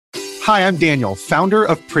Hi, I'm Daniel, founder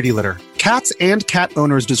of Pretty Litter. Cats and cat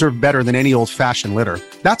owners deserve better than any old-fashioned litter.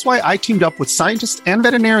 That's why I teamed up with scientists and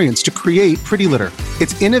veterinarians to create Pretty Litter.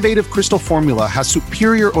 Its innovative crystal formula has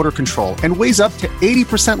superior odor control and weighs up to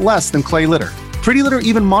 80% less than clay litter. Pretty Litter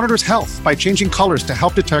even monitors health by changing colors to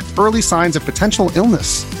help detect early signs of potential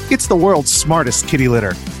illness. It's the world's smartest kitty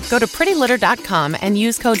litter. Go to prettylitter.com and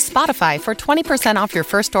use code SPOTIFY for 20% off your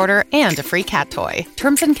first order and a free cat toy.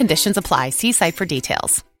 Terms and conditions apply. See site for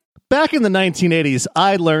details. Back in the 1980s,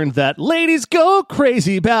 I learned that ladies go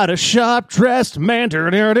crazy about a sharp-dressed man.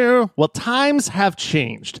 Well, times have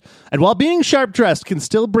changed. And while being sharp-dressed can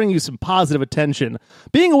still bring you some positive attention,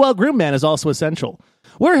 being a well-groomed man is also essential.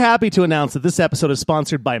 We're happy to announce that this episode is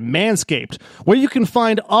sponsored by Manscaped, where you can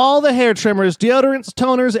find all the hair trimmers, deodorants,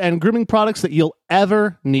 toners, and grooming products that you'll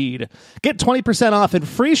ever need. Get 20% off and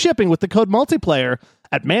free shipping with the code multiplayer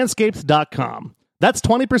at manscaped.com. That's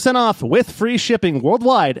 20% off with free shipping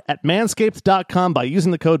worldwide at manscaped.com by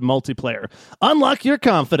using the code multiplayer. Unlock your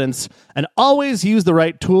confidence and always use the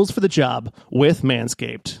right tools for the job with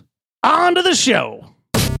Manscaped. On to the show.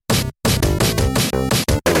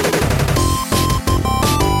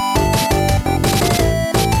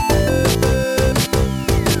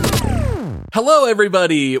 Hello,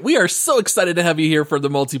 everybody. We are so excited to have you here for the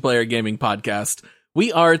Multiplayer Gaming Podcast.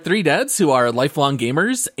 We are three dads who are lifelong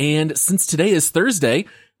gamers, and since today is Thursday,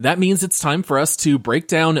 that means it's time for us to break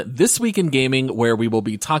down This Week in Gaming, where we will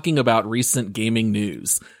be talking about recent gaming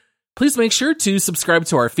news. Please make sure to subscribe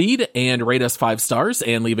to our feed and rate us 5 stars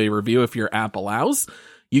and leave a review if your app allows.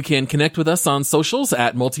 You can connect with us on socials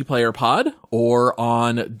at Multiplayer Pod or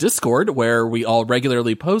on Discord, where we all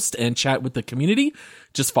regularly post and chat with the community.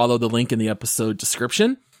 Just follow the link in the episode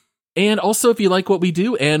description. And also, if you like what we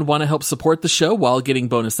do and want to help support the show while getting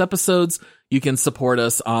bonus episodes, you can support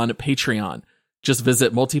us on Patreon. Just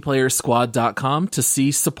visit multiplayersquad.com to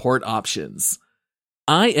see support options.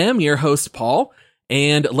 I am your host, Paul,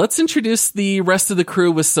 and let's introduce the rest of the crew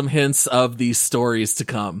with some hints of the stories to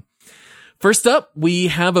come. First up, we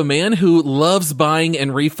have a man who loves buying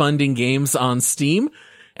and refunding games on Steam,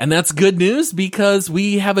 and that's good news because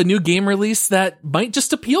we have a new game release that might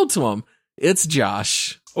just appeal to him. It's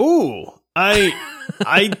Josh. Ooh, I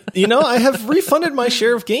have refunded my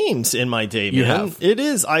share of games in my day, man. You have. It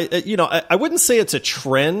is, I wouldn't say it's a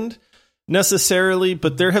trend necessarily,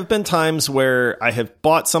 but there have been times where I have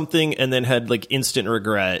bought something and then had like instant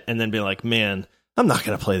regret and then be like, man, I'm not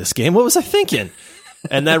going to play this game. What was I thinking?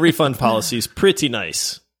 And that refund policy is pretty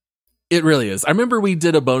nice. It really is. I remember we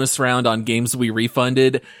did a bonus round on games we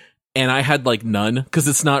refunded, and I had like none because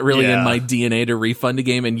it's not really in my DNA to refund a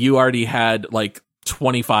game, and you already had like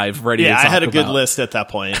 25 ready to talk about. I had a good list at that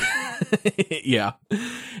point. Yeah.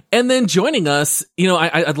 And then joining us,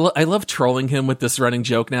 I love trolling him with this running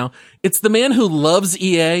joke now. It's the man who loves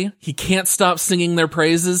EA. He can't stop singing their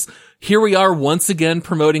praises. Here we are once again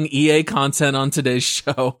promoting EA content on today's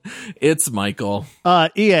show. It's Michael.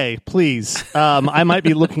 EA, please. I might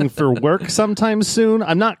be looking for work sometime soon.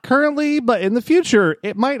 I'm not currently, but in the future,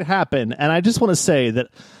 it might happen. And I just want to say that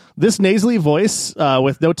this nasally voice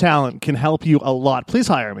with no talent can help you a lot. Please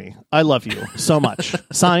hire me. I love you so much.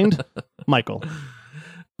 Signed, Michael.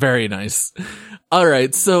 Very nice. All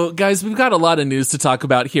right. So guys, we've got a lot of news to talk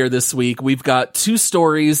about here this week. We've got 2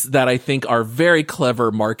 stories that I think are very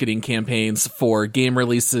clever marketing campaigns for game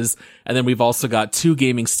releases. And then we've also got 2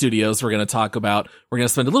 gaming studios we're going to talk about. We're going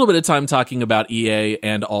to spend a little bit of time talking about EA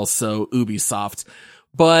and also Ubisoft.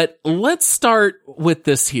 But let's start with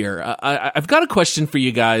this here. I've got a question for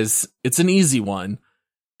you guys. It's an easy one.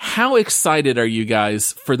 How excited are you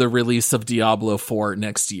guys for the release of Diablo 4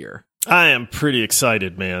 next year? I am pretty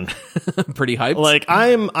excited, man. Pretty hyped? Like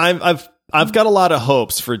I've got a lot of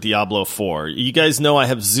hopes for Diablo 4. You guys know I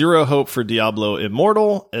have zero hope for Diablo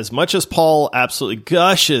Immortal. As much as Paul absolutely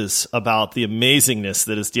gushes about the amazingness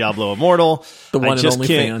that is Diablo Immortal, the one and only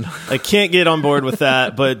fan. I can't get on board with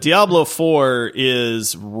that, but Diablo 4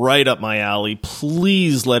 is right up my alley.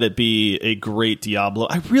 Please let it be a great Diablo.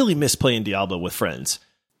 I really miss playing Diablo with friends.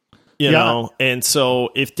 You know, and so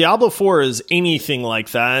if Diablo 4 is anything like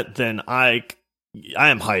that, then I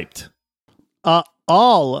am hyped.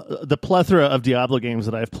 All the plethora of Diablo games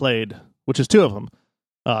that I've played, which is 2 of them,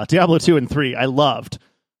 Diablo 2 and 3, I loved.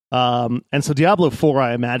 And so Diablo 4,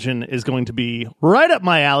 I imagine, is going to be right up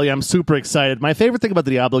my alley. I'm super excited. My favorite thing about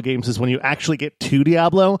the Diablo games is when you actually get to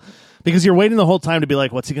Diablo, because you're waiting the whole time to be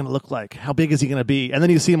like, what's he going to look like? How big is he going to be? And then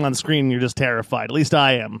you see him on screen and you're just terrified. At least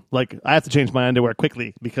I am. Like, I have to change my underwear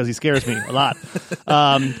quickly because he scares me a lot.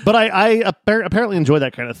 But I apparently enjoy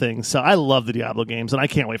that kind of thing. So I love the Diablo games, and I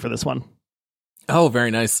can't wait for this one. Oh, very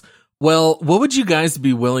nice. Well, what would you guys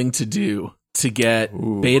be willing to do to get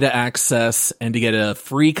beta access and to get a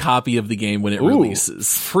free copy of the game when it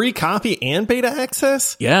releases. Free copy and beta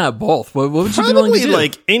access? Yeah, both. What would you be willing Probably to do?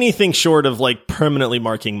 like anything short of like permanently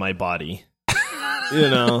marking my body. You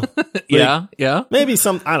know? Yeah. Maybe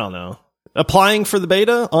I don't know. Applying for the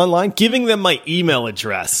beta online, giving them my email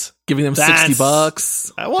address. Giving them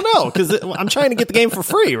 $60. Well, no, because I'm trying to get the game for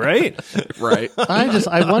free, right? Right.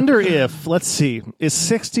 I wonder if, let's see, is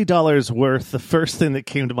 $60 worth the first thing that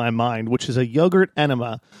came to my mind, which is a yogurt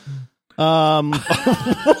enema. I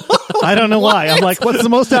don't know why. I'm like, what's the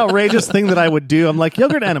most outrageous thing that I would do? I'm like,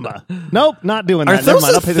 yogurt enema. Nope, not doing that. Never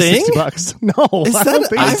mind. I'll pay the $60. No, Is that,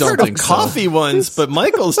 I've heard of coffee ones, but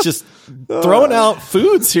Michael's just throwing out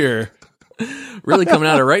foods here. Really coming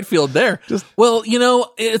out of right field there. Well, you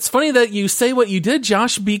know, it's funny that you say what you did,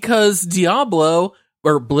 Josh, because Diablo,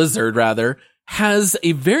 or Blizzard rather, has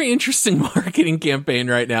a very interesting marketing campaign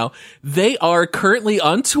right now. They are currently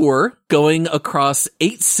on tour going across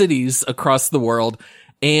 8 cities across the world,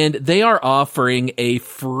 and they are offering a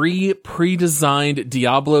free pre-designed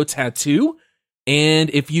Diablo tattoo. And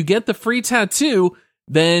if you get the free tattoo,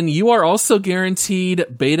 then you are also guaranteed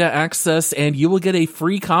beta access and you will get a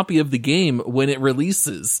free copy of the game when it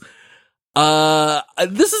releases.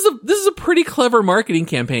 This is a pretty clever marketing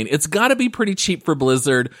campaign. It's got to be pretty cheap for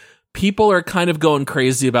Blizzard. People are kind of going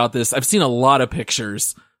crazy about this. I've seen a lot of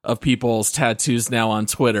pictures of people's tattoos now on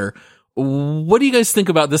Twitter. What do you guys think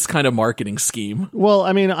about this kind of marketing scheme? Well,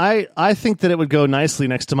 I mean, I think that it would go nicely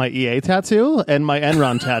next to my EA tattoo and my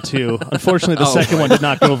Enron tattoo. Unfortunately, the second one did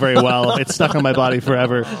not go very well. It's stuck on my body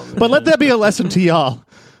forever. But let that be a lesson to y'all.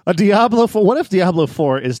 A Diablo 4. What if Diablo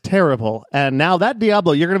 4 is terrible? And now that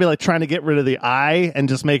Diablo, you're going to be like trying to get rid of the I and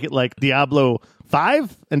just make it like Diablo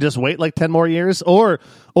 5 and just wait like 10 more years? Or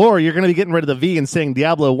you're going to be getting rid of the V and saying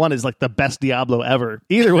Diablo 1 is like the best Diablo ever.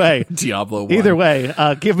 Either way. Diablo 1. Either way,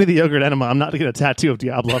 give me the yogurt enema. I'm not going to get a tattoo of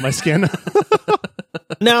Diablo on my skin.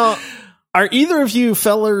 Now, are either of you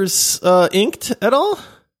fellers inked at all?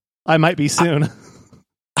 I might be soon.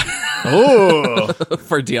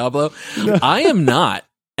 For Diablo? I am not.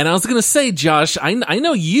 And I was going to say, Josh, I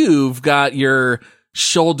know you've got your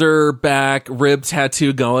shoulder, back, rib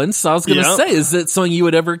tattoo going. So I was going to say, is it something you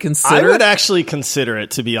would ever consider? I would actually consider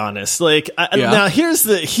it, to be honest. Now here's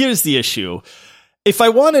the issue. If I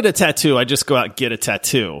wanted a tattoo, I just go out and get a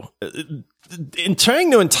tattoo. In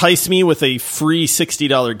trying to entice me with a free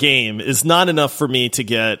 $60 game is not enough for me to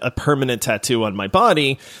get a permanent tattoo on my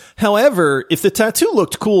body. However, if the tattoo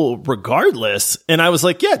looked cool regardless, and I was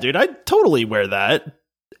like, yeah, dude, I'd totally wear that,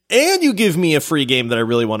 and you give me a free game that I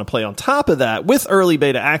really want to play on top of that with early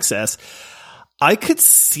beta access, I could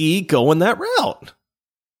see going that route.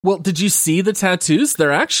 Well, did you see the tattoos?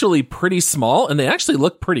 They're actually pretty small, and they actually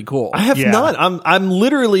look pretty cool. I have not. I'm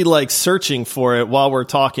literally like searching for it while we're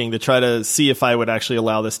talking to try to see if I would actually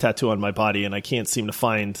allow this tattoo on my body, and I can't seem to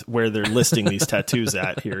find where they're listing these tattoos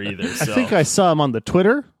at here either. So. I think I saw them on the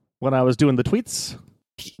Twitter when I was doing the tweets.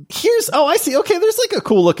 I see. Okay, there's like a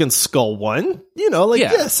cool looking skull one. You know,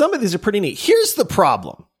 some of these are pretty neat. Here's the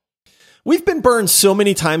problem. We've been burned so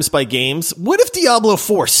many times by games. What if Diablo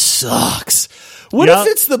 4 sucks? What if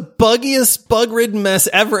it's the buggiest, bug-ridden mess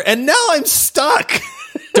ever, and now I'm stuck?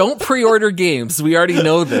 Don't pre-order games. We already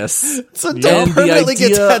know this. So don't permanently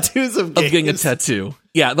get tattoos of games. Of getting a tattoo.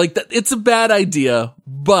 Yeah, like it's a bad idea,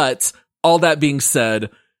 but all that being said,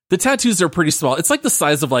 the tattoos are pretty small. It's like the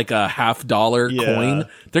size of like a $50 coin.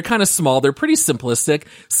 They're kind of small. They're pretty simplistic.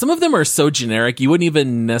 Some of them are so generic, you wouldn't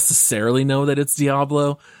even necessarily know that it's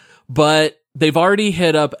Diablo, but they've already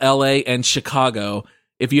hit up LA and Chicago.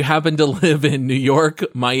 If you happen to live in New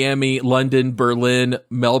York, Miami, London, Berlin,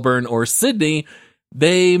 Melbourne, or Sydney,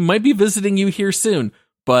 they might be visiting you here soon.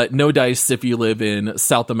 But no dice if you live in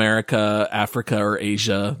South America, Africa, or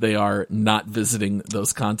Asia. They are not visiting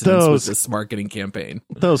those continents with this marketing campaign.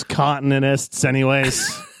 Those continentists,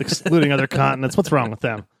 anyways, excluding other continents. What's wrong with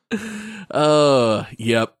them?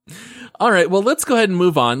 Yep. All right, well, let's go ahead and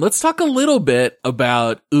move on. Let's talk a little bit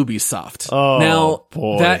about Ubisoft. Oh, now,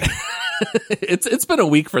 boy. It's been a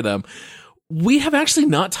week for them. We have actually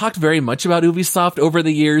not talked very much about Ubisoft over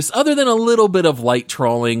the years, other than a little bit of light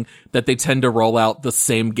trolling that they tend to roll out the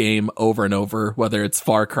same game over and over, whether it's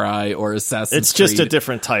Far Cry or Assassin's Creed. It's just a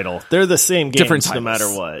different title. They're the same games no matter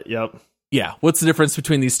what. Yep. Yeah. What's the difference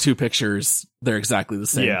between these two pictures? They're exactly the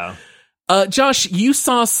same. Yeah. Josh, you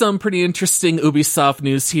saw some pretty interesting Ubisoft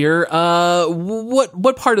news here.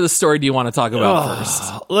 What part of the story do you want to talk about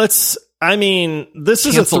first? This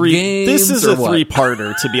is canceled a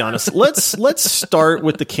three-parter, to be honest. Let's start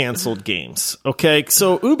with the canceled games. Okay.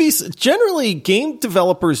 So generally game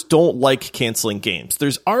developers don't like canceling games.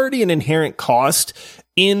 There's already an inherent cost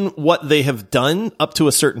in what they have done up to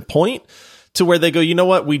a certain point, to where they go, you know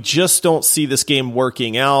what, we just don't see this game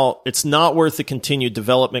working out. It's not worth the continued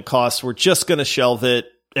development costs. We're just going to shelve it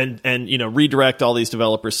and redirect all these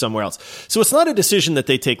developers somewhere else. So it's not a decision that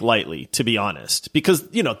they take lightly, to be honest, because,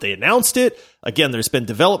 they announced it. Again, there's been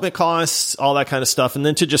development costs, all that kind of stuff. And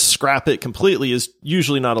then to just scrap it completely is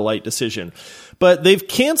usually not a light decision. But they've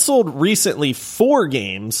canceled recently 4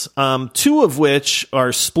 games, 2 of which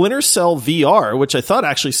are Splinter Cell VR, which I thought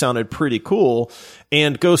actually sounded pretty cool,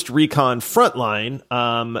 and Ghost Recon Frontline,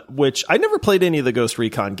 which I never played any of the Ghost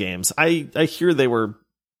Recon games. I hear they were,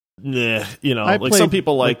 like some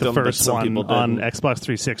people liked them, but some people didn't. On Xbox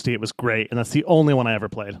 360, it was great, and that's the only one I ever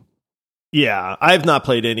played. Yeah, I've not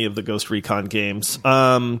played any of the Ghost Recon games.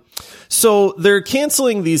 So they're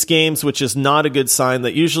canceling these games, which is not a good sign.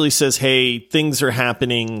 That usually says, hey, things are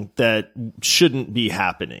happening that shouldn't be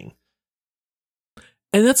happening.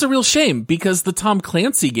 And that's a real shame, because the Tom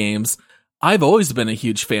Clancy games, I've always been a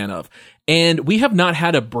huge fan of. And we have not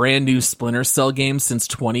had a brand new Splinter Cell game since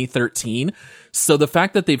 2013. So the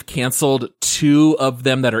fact that they've canceled 2 of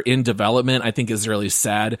them that are in development, I think is really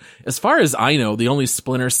sad. As far as I know, the only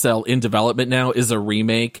Splinter Cell in development now is a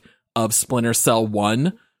remake of Splinter Cell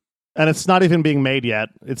 1. And it's not even being made yet.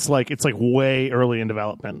 It's like way early in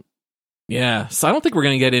development. Yeah. So I don't think we're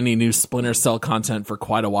going to get any new Splinter Cell content for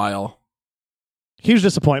quite a while. Huge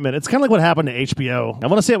disappointment. It's kind of like what happened to HBO. I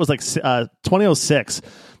want to say it was like 2006.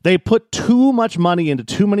 They put too much money into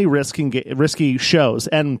too many risky shows,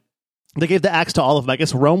 and they gave the axe to all of them. I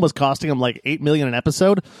guess Rome was costing them like $8 million an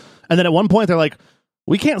episode. And then at one point they're like,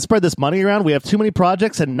 we can't spread this money around. We have too many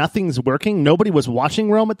projects and nothing's working. Nobody was watching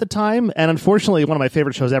Rome at the time. And unfortunately, one of my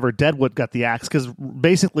favorite shows ever, Deadwood, got the axe, because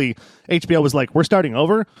basically HBO was like, we're starting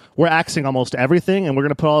over. We're axing almost everything, and we're going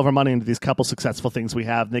to put all of our money into these couple successful things we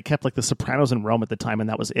have. And they kept like The Sopranos and Rome at the time, and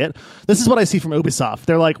that was it. This is what I see from Ubisoft.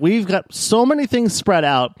 They're like, we've got so many things spread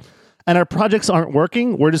out, and our projects aren't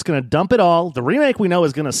working. We're just going to dump it all. The remake we know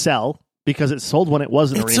is going to sell because it sold when it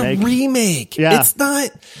wasn't a remake. It's a remake. Yeah. It's not...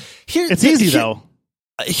 It's easy, though.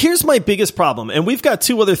 Here's my biggest problem, and we've got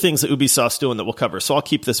 2 other things that Ubisoft's doing that we'll cover, so I'll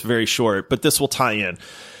keep this very short, but this will tie in.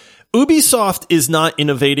 Ubisoft is not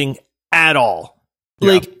innovating at all.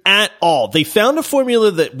 Yeah. Like, at all. They found a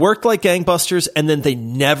formula that worked like gangbusters, and then they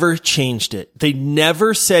never changed it. They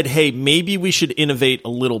never said, hey, maybe we should innovate a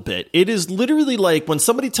little bit. It is literally like when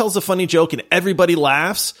somebody tells a funny joke and everybody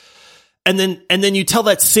laughs, and then you tell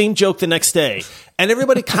that same joke the next day, and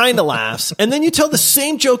everybody kind of laughs, and then you tell the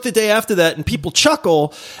same joke the day after that, and people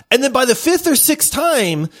chuckle, and then by the 5th or 6th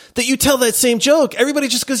time that you tell that same joke, everybody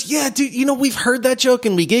just goes, yeah, dude, we've heard that joke,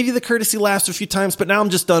 and we gave you the courtesy laughs a few times, but now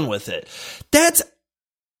I'm just done with it. That's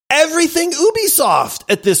everything Ubisoft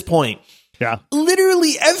at this point. Yeah.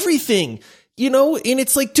 Literally everything. And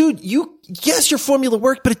it's like, dude, yes, your formula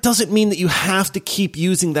worked, but it doesn't mean that you have to keep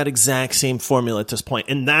using that exact same formula at this point.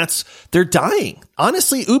 And they're dying.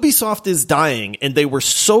 Honestly, Ubisoft is dying, and they were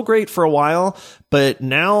so great for a while, but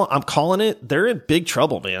now I'm calling it, they're in big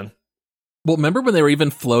trouble, man. Well, remember when they were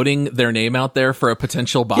even floating their name out there for a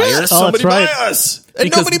potential buyer? Yeah, somebody buy us! And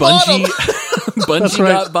because nobody bought them! Bungie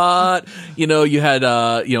got bought. You had,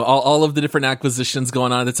 all of the different acquisitions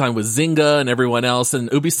going on at the time with Zynga and everyone else,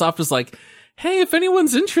 and Ubisoft was like, hey, if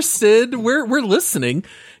anyone's interested, we're listening.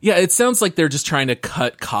 Yeah, it sounds like they're just trying to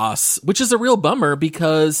cut costs, which is a real bummer,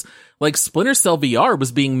 because like Splinter Cell VR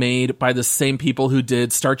was being made by the same people who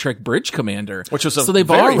did Star Trek Bridge Commander, which was so they've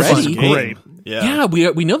already great. Yeah,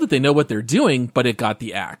 we know that they know what they're doing, but it got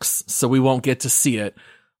the axe, so we won't get to see it.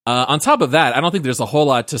 On top of that, I don't think there's a whole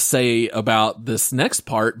lot to say about this next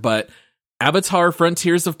part, but Avatar: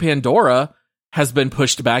 Frontiers of Pandora has been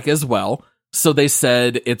pushed back as well. So they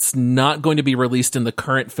said it's not going to be released in the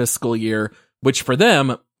current fiscal year, which for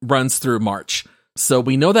them runs through March. So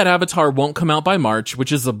we know that Avatar won't come out by March,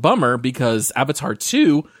 which is a bummer because Avatar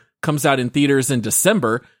 2 comes out in theaters in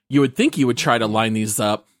December. You would think you would try to line these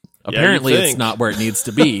up. Apparently it's not where it needs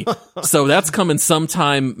to be. So that's coming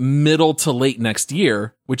sometime middle to late next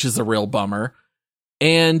year, which is a real bummer.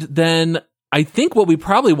 And then I think what we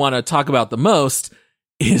probably want to talk about the most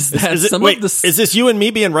is that is this you and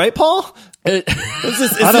me being right, Paul? Is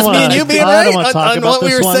this me and you being right on what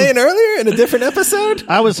we were saying earlier in a different episode?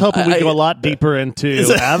 I was hoping we'd go a lot deeper into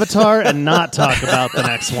Avatar and not talk about the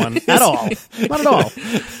next one at all. Not at all.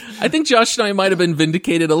 I think Josh and I might have been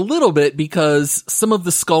vindicated a little bit because some of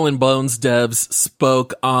the Skull and Bones devs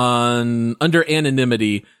spoke under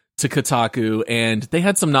anonymity to Kotaku, and they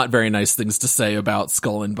had some not very nice things to say about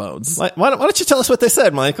Skull and Bones. Why don't you tell us what they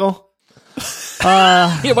said, Michael?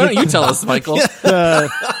 Yeah, why don't you tell us, Michael?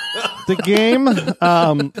 The The game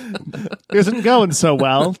isn't going so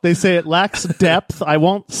well. They say it lacks depth. I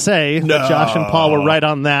won't say that Josh and Paul were right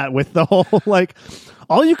on that with the whole, like,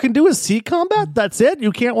 all you can do is see combat. That's it.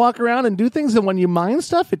 You can't walk around and do things. And when you mine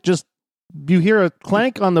stuff, it just, you hear a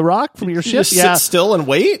clank on the rock from your ship. Just sit still and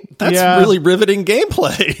wait. That's really riveting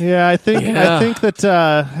gameplay. Yeah, I think that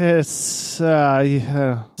it's.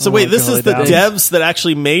 So wait, this is the devs that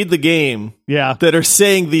actually made the game. Yeah, that are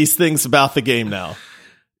saying these things about the game now.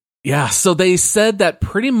 Yeah, so they said that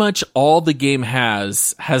pretty much all the game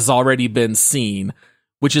has already been seen,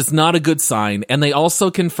 which is not a good sign. And they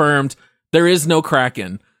also confirmed there is no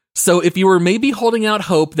Kraken. So if you were maybe holding out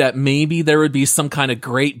hope that maybe there would be some kind of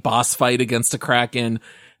great boss fight against a Kraken,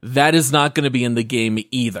 that is not going to be in the game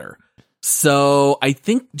either. So I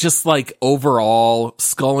think just like overall,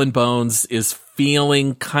 Skull and Bones is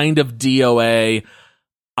feeling kind of DOA.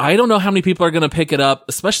 I don't know how many people are going to pick it up,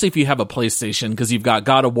 especially if you have a PlayStation, because you've got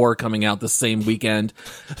God of War coming out the same weekend.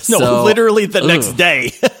 No, literally the next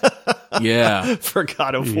day. Yeah. For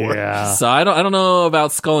God of War. Yeah. So I don't know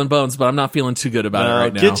about Skull and Bones, but I'm not feeling too good about it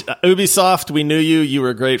right now. Ubisoft, we knew you. You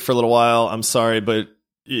were great for a little while. I'm sorry, but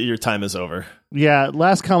your time is over. Yeah,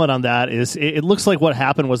 last comment on that is it looks like what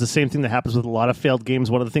happened was the same thing that happens with a lot of failed games.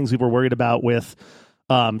 One of the things we were worried about with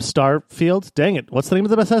Starfield, dang it, what's the name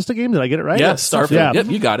of the Bethesda game? Did I get it right? Yeah, Starfield. Yeah. Yep,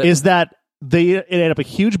 you got it. Is that it had up a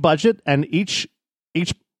huge budget, and each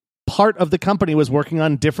part of the company was working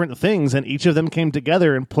on different things, and each of them came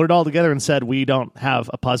together and put it all together and said, we don't have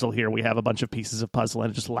a puzzle here. We have a bunch of pieces of puzzle,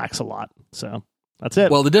 and it just lacks a lot. So that's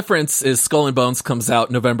it. Well, the difference is Skull and Bones comes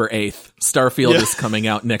out November 8th. Starfield is coming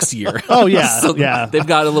out next year. Oh, yeah. So yeah. They've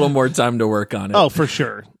got a little more time to work on it. Oh, for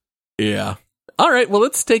sure. Yeah. All right, well,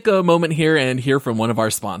 let's take a moment here and hear from one of our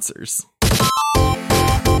sponsors.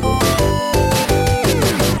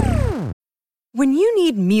 When you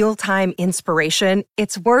need mealtime inspiration,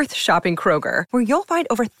 it's worth shopping Kroger, where you'll find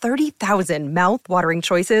over 30,000 mouth-watering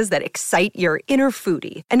choices that excite your inner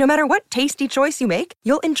foodie. And no matter what tasty choice you make,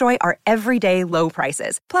 you'll enjoy our everyday low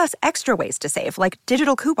prices, plus extra ways to save, like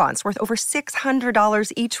digital coupons worth over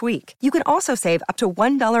 $600 each week. You can also save up to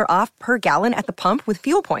 $1 off per gallon at the pump with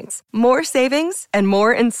fuel points. More savings and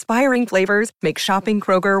more inspiring flavors make shopping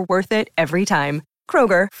Kroger worth it every time.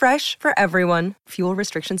 Kroger, fresh for everyone. Fuel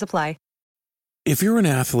restrictions apply. If you're an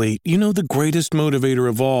athlete, you know the greatest motivator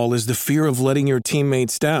of all is the fear of letting your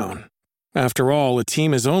teammates down. After all, a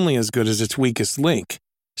team is only as good as its weakest link.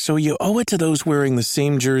 So you owe it to those wearing the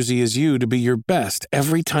same jersey as you to be your best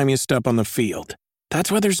every time you step on the field.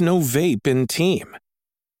 That's why there's no vape in team.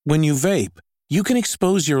 When you vape, you can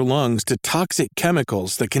expose your lungs to toxic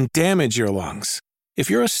chemicals that can damage your lungs. If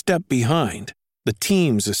you're a step behind, the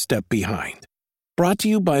team's a step behind. Brought to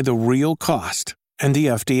you by The Real Cost and the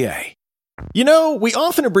FDA. You know, we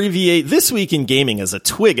often abbreviate This Week in Gaming as a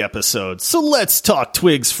Twig episode, so let's talk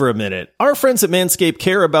Twigs for a minute. Our friends at Manscaped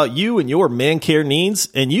care about you and your man care needs,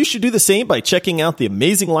 and you should do the same by checking out the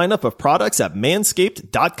amazing lineup of products at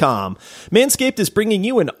Manscaped.com. Manscaped is bringing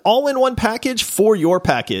you an all-in-one package for your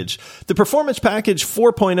package. The Performance Package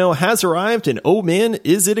 4.0 has arrived, and oh man,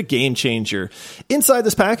 is it a game changer. Inside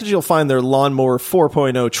this package, you'll find their Lawnmower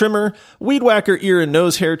 4.0 trimmer, Weed Whacker ear and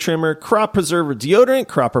nose hair trimmer, Crop Preserver deodorant,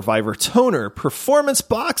 Crop Reviver toner, performance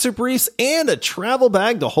boxer briefs, and a travel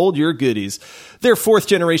bag to hold your goodies. Their 4th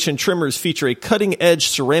generation trimmers feature a cutting-edge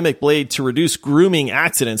ceramic blade to reduce grooming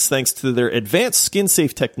accidents thanks to their advanced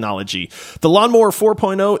skin-safe technology. The Lawnmower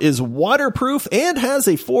 4.0 is waterproof and has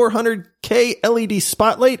a 400K LED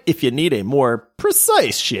spotlight if you need a more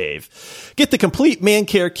precise shave. Get the complete man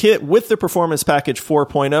care kit with the Performance Package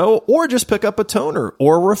 4.0, or just pick up a toner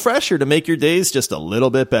or refresher to make your days just a little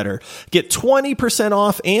bit better. Get 20%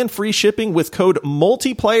 off and free shipping with code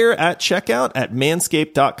multiplayer at checkout at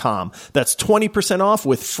manscaped.com. That's 20% off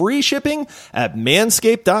with free shipping at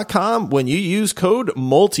manscaped.com when you use code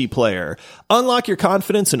multiplayer. Unlock your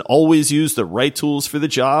confidence and always use the right tools for the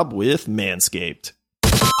job with Manscaped.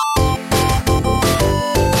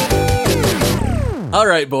 All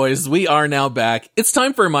right, boys, we are now back. It's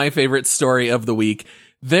time for my favorite story of the week.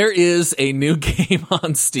 There is a new game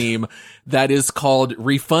on Steam that is called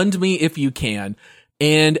Refund Me If You Can.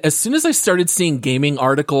 And as soon as I started seeing gaming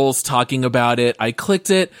articles talking about it, I clicked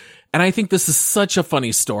it, and I think this is such a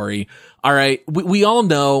funny story. All right, we all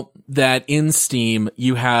know that in Steam,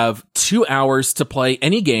 you have 2 hours to play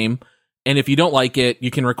any game, and if you don't like it,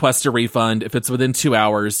 you can request a refund. If it's within 2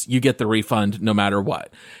 hours, you get the refund no matter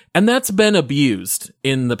what. And that's been abused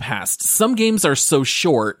in the past. Some games are so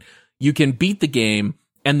short, you can beat the game,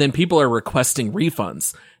 and then people are requesting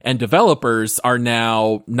refunds, and developers are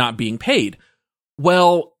now not being paid.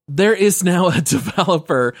 Well, there is now a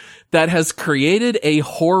developer that has created a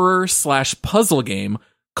horror/puzzle game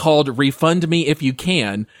called Refund Me If You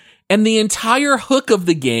Can. And the entire hook of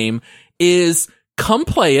the game is come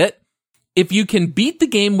play it. If you can beat the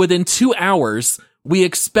game within 2 hours, we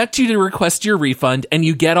expect you to request your refund and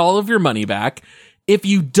you get all of your money back. If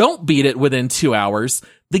you don't beat it within 2 hours,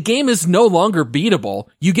 the game is no longer beatable.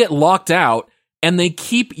 You get locked out and they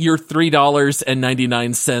keep your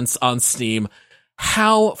 $3.99 on Steam.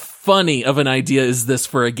 How funny of an idea is this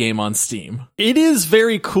for a game on Steam? It is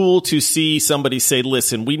very cool to see somebody say,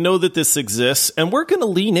 listen, we know that this exists and we're going to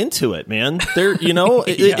lean into it, man. There, you know,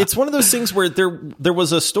 it's one of those things where there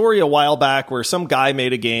was a story a while back where some guy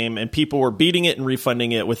made a game and people were beating it and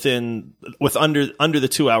refunding it with under the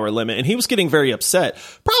 2 hour limit. And he was getting very upset,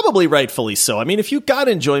 probably rightfully so. I mean, if you got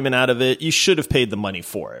enjoyment out of it, you should have paid the money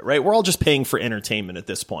for it, right? We're all just paying for entertainment at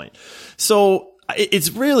this point. So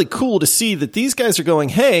it's really cool to see that these guys are going,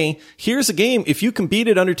 hey, here's a game. If you can beat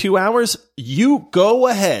it under 2 hours, you go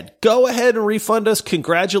ahead and refund us.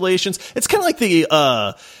 Congratulations. It's kind of like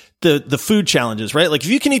the food challenges, right? Like if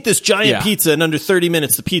you can eat this giant pizza in under 30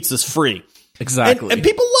 minutes, the pizza's free. Exactly. And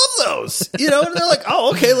people love those, you know, and they're like,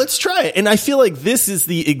 oh, okay, let's try it. And I feel like this is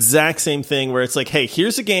the exact same thing where it's like, hey,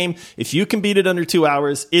 here's a game. If you can beat it under 2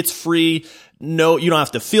 hours, it's free. No, you don't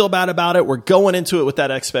have to feel bad about it. We're going into it with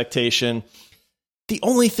that expectation. The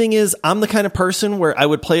only thing is, I'm the kind of person where I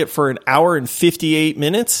would play it for an hour and 58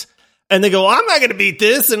 minutes, and they go, I'm not going to beat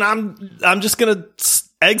this, and I'm just going to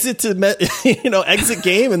exit exit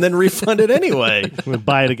game and then refund it anyway. We'll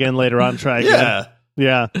buy it again later on, try again.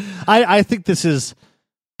 Yeah. I think this is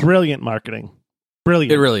brilliant marketing.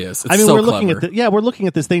 Brilliant. It really is. It's we're clever. looking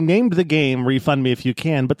at this. They named the game Refund Me If You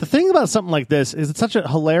Can, but the thing about something like this is it's such a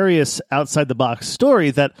hilarious outside the box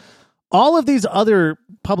story that all of these other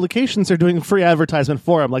publications are doing free advertisement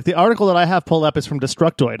for them. Like the article that I have pulled up is from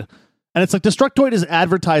Destructoid. And it's like Destructoid is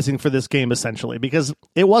advertising for this game essentially because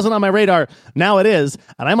it wasn't on my radar. Now it is.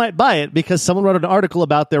 And I might buy it because someone wrote an article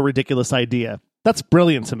about their ridiculous idea. That's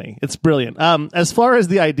brilliant to me. It's brilliant. As far as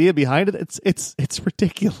the idea behind it, it's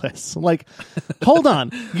ridiculous. Like, hold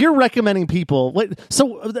on. You're recommending people.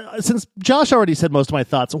 So since Josh already said most of my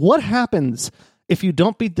thoughts, what happens if you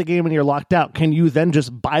don't beat the game and you're locked out? Can you then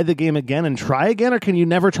just buy the game again and try again, or can you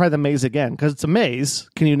never try the maze again? Because it's a maze.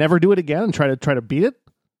 Can you never do it again and try to beat it?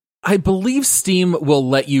 I believe Steam will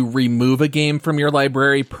let you remove a game from your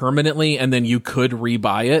library permanently, and then you could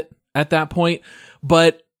rebuy it at that point.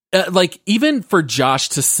 But even for Josh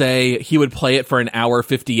to say he would play it for an hour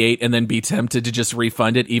 58 and then be tempted to just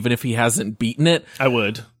refund it, even if he hasn't beaten it, I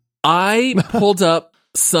would. I pulled up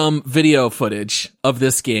some video footage of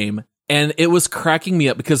this game. And it was cracking me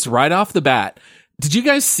up because right off the bat, did you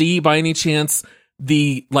guys see by any chance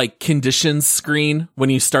the conditions screen when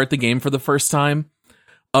you start the game for the first time?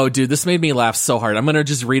 Oh, dude, this made me laugh so hard. I'm going to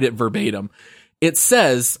just read it verbatim. It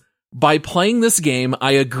says, by playing this game,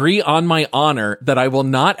 I agree on my honor that I will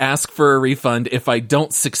not ask for a refund if I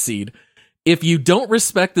don't succeed. If you don't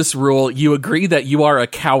respect this rule, you agree that you are a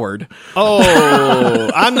coward.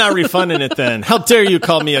 Oh, I'm not refunding it then. How dare you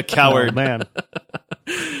call me a coward? Oh, man.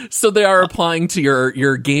 So they are applying to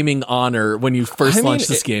your gaming honor when you first launch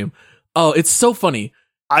this game. Oh, it's so funny.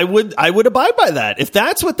 I would abide by that. If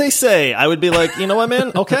that's what they say, I would be like, you know what,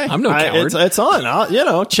 man? Okay. I'm no coward. It's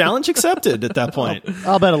on. Challenge accepted at that point.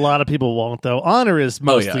 I'll bet a lot of people won't, though. Honor is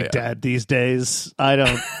mostly dead these days.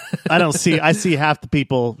 I see half the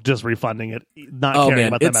people just refunding it, not caring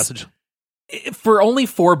about that message. For only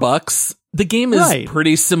 $4, the game is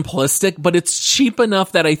pretty simplistic, but it's cheap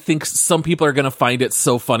enough that I think some people are going to find it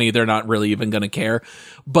so funny they're not really even going to care.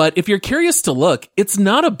 But if you're curious to look, it's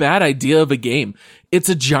not a bad idea of a game. It's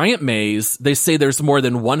a giant maze. They say there's more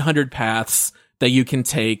than 100 paths that you can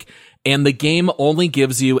take, and the game only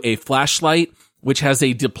gives you a flashlight, which has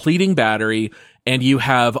a depleting battery, and you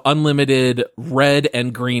have unlimited red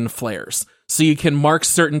and green flares. So you can mark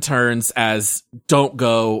certain turns as don't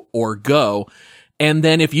go or go. And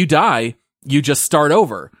then if you die, you just start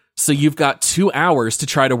over. So you've got 2 hours to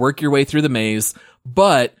try to work your way through the maze,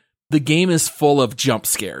 but the game is full of jump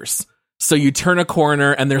scares. So you turn a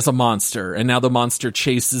corner and there's a monster, and now the monster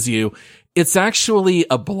chases you. It's actually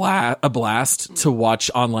a blast to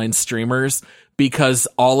watch online streamers because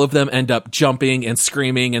all of them end up jumping and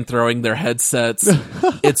screaming and throwing their headsets.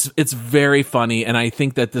 It's very funny, and I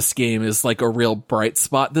think that this game is like a real bright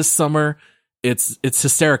spot this summer. It's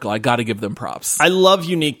hysterical. I got to give them props. I love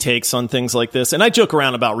unique takes on things like this, and I joke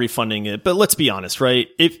around about refunding it, but let's be honest, right?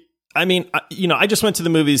 I just went to the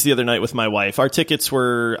movies the other night with my wife. Our tickets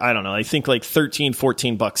were, I don't know, I think like $13,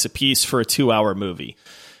 $14 a piece for a 2-hour movie.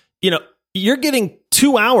 You're getting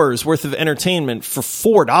 2 hours worth of entertainment for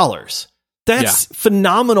 $4. That's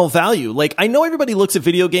phenomenal value. Like, I know everybody looks at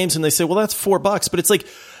video games and they say, well, that's $4, but it's like,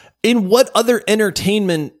 in what other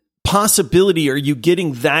entertainment possibility are you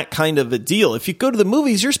getting that kind of a deal? If you go to the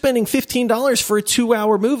movies, you're spending $15 for a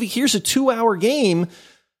 2-hour movie. Here's a 2-hour game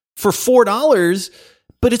for $4,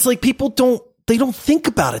 but it's like people don't think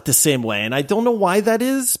about it the same way. And I don't know why that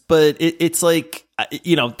is, but it's like,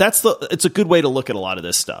 you know, it's a good way to look at a lot of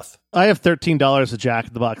this stuff. I have $13 of Jack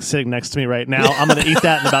in the Box sitting next to me right now. I'm going to eat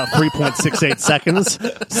that in about 3.68 seconds.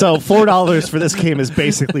 So $4 for this game is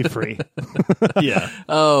basically free. Yeah.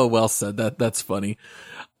 Oh, well said. That's funny.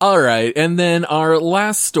 All right. And then our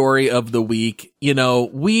last story of the week, you know,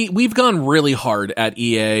 we've gone really hard at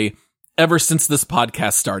EA ever since this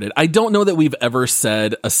podcast started. I don't know that we've ever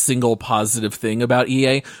said a single positive thing about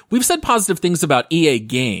EA. We've said positive things about EA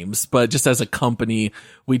games, but just as a company,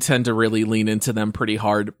 we tend to really lean into them pretty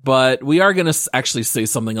hard. But we are going to actually say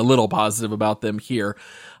something a little positive about them here.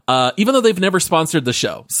 Even though they've never sponsored the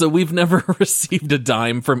show. So we've never received a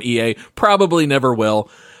dime from EA, probably never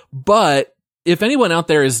will. But if anyone out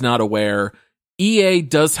there is not aware, EA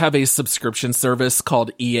does have a subscription service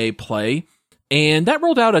called EA Play. And that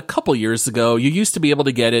rolled out a couple years ago. You used to be able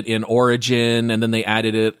to get it in Origin, and then they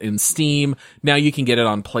added it in Steam. Now you can get it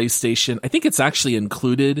on PlayStation. I think it's actually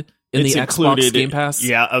included in the Xbox Game Pass.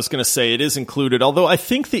 Yeah, I was going to say it is included. Although I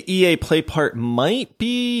think the EA Play part might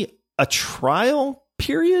be a trial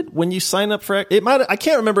period when you sign up for it. I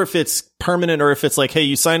can't remember if it's permanent or if it's like, hey,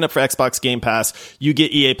 you sign up for Xbox Game Pass, you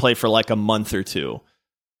get EA Play for like a month or two.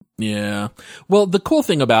 Yeah. Well, the cool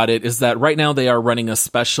thing about it is that right now they are running a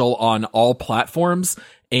special on all platforms.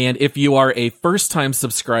 And if you are a first-time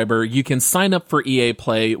subscriber, you can sign up for EA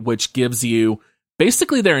Play, which gives you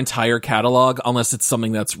basically their entire catalog, unless it's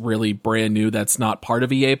something that's really brand new that's not part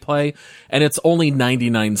of EA Play. And it's only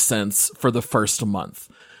 99 cents for the first month.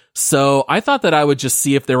 So I thought that I would just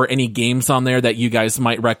see if there were any games on there that you guys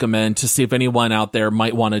might recommend, to see if anyone out there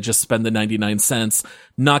might want to just spend the 99 cents,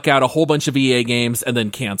 knock out a whole bunch of EA games, and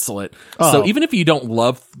then cancel it. Oh. So even if you don't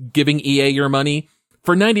love giving EA your money,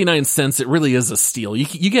 for 99 cents, it really is a steal.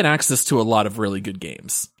 You get access to a lot of really good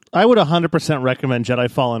games. I would 100% recommend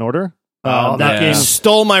Jedi Fallen Order. That game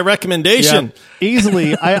stole my recommendation. Yep.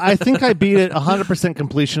 Easily. I think I beat it 100%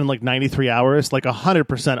 completion in like 93 hours, like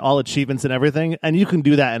 100%, all achievements and everything. And you can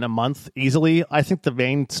do that in a month easily. I think the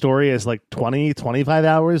main story is like 20, 25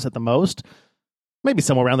 hours at the most. Maybe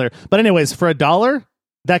somewhere around there. But anyways, for $1,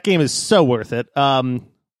 that game is so worth it. I don't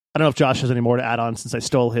know if Josh has any more to add on since I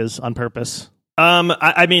stole his on purpose.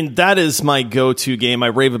 I mean, that is my go-to game. I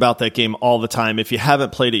rave about that game all the time. If you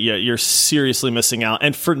haven't played it yet, you're seriously missing out.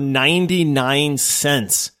 And for 99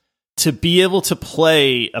 cents to be able to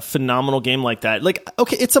play a phenomenal game like that, like,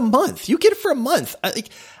 okay, it's a month. You get it for a month.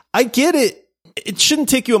 I get it. It shouldn't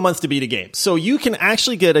take you a month to beat a game. So you can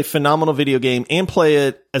actually get a phenomenal video game and play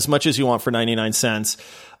it as much as you want for 99 cents.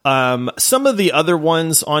 Some of the other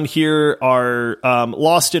ones on here are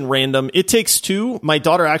Lost in Random. It Takes Two. My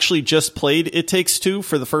daughter actually just played It Takes Two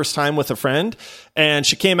for the first time with a friend, and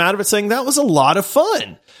she came out of it saying that was a lot of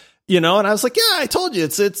fun. You know, and I was like, yeah, I told you,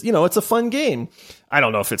 it's you know, it's a fun game. I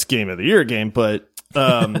don't know if it's Game of the Year game, but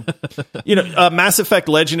you know, Mass Effect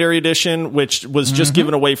Legendary Edition, which was just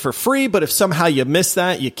given away for free, but if somehow you miss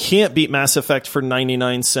that, you can't beat Mass Effect for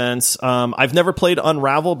 99 cents. I've never played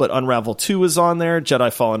Unravel, but Unravel 2 is on there.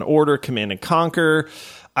 Jedi Fallen Order, Command and Conquer.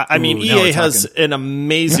 I mean, EA has an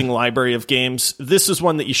amazing library of games. This is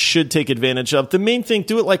one that you should take advantage of. The main thing,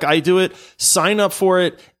 do it like I do it. Sign up for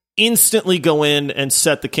it. Instantly go in and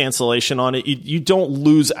set the cancellation on it. You don't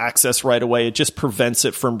lose access right away. It just prevents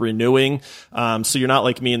it from renewing. So you're not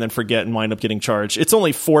like me and then forget and wind up getting charged. It's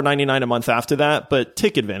only $4.99 a month after that, but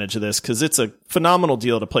take advantage of this because it's a phenomenal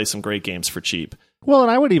deal to play some great games for cheap. Well,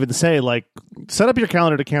 and I would even say, like, set up your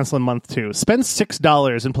calendar to cancel in month 2. Spend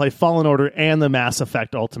 $6 and play Fallen Order and the Mass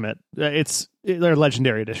Effect Ultimate. It's their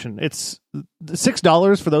Legendary Edition. It's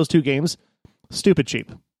 $6 for those 2 games. Stupid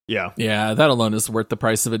cheap. Yeah, that alone is worth the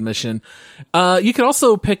price of admission. You could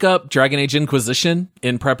also pick up Dragon Age Inquisition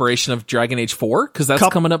in preparation of Dragon Age 4, because that's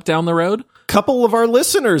coming up down the road. Couple of our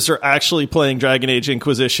listeners are actually playing Dragon Age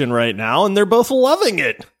Inquisition right now, and they're both loving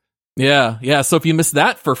it. Yeah. So if you miss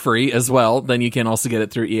that for free as well, then you can also get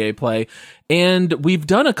it through EA Play. And we've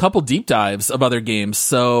done a couple deep dives of other games.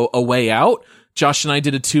 So A Way Out, Josh and I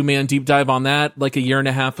did a 2-man deep dive on that like a year and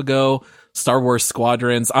a half ago. Star Wars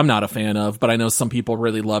Squadrons, I'm not a fan of, but I know some people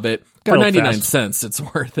really love it. For 99 cents, it's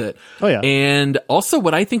worth it. Oh, yeah. And also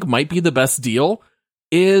what I think might be the best deal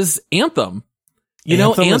is Anthem. You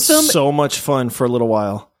know, Anthem was so much fun for a little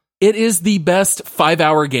while. It is the best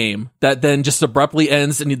 5-hour game that then just abruptly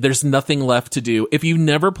ends and there's nothing left to do. If you've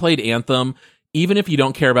never played Anthem, even if you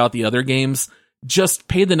don't care about the other games, just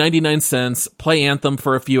pay the 99 cents, play Anthem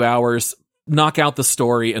for a few hours, knock out the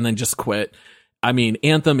story, and then just quit. I mean,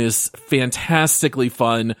 Anthem is fantastically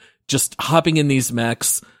fun, just hopping in these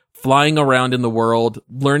mechs, flying around in the world,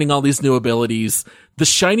 learning all these new abilities. The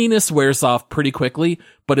shininess wears off pretty quickly,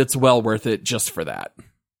 but it's well worth it just for that.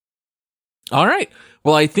 All right.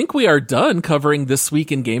 Well, I think we are done covering this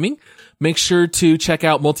week in gaming. Make sure to check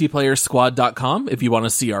out multiplayersquad.com if you want to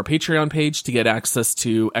see our Patreon page to get access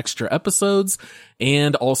to extra episodes.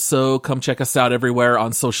 And also come check us out everywhere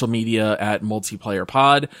on social media at Multiplayer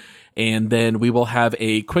Pod. And then we will have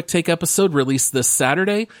a quick take episode released this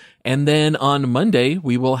Saturday. And then on Monday,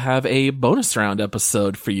 we will have a bonus round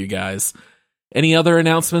episode for you guys. Any other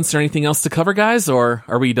announcements or anything else to cover, guys? Or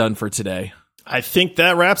are we done for today? I think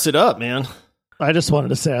that wraps it up, man. I just wanted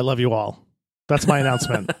to say I love you all. That's my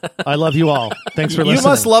announcement. I love you all. Thanks for listening. You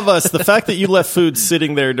must love us. The fact that you left food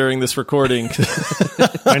sitting there during this recording.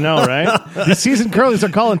 I know, right? These seasoned curlies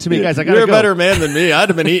are calling to me, guys. I gotta You're go. a better man than me. I'd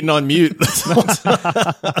have been eating on mute.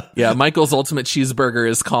 Yeah, Michael's Ultimate Cheeseburger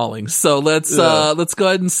is calling. So let's go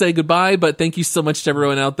ahead and say goodbye. But thank you so much to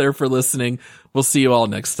everyone out there for listening. We'll see you all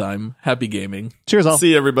next time. Happy gaming. Cheers, all.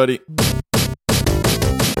 See you, everybody.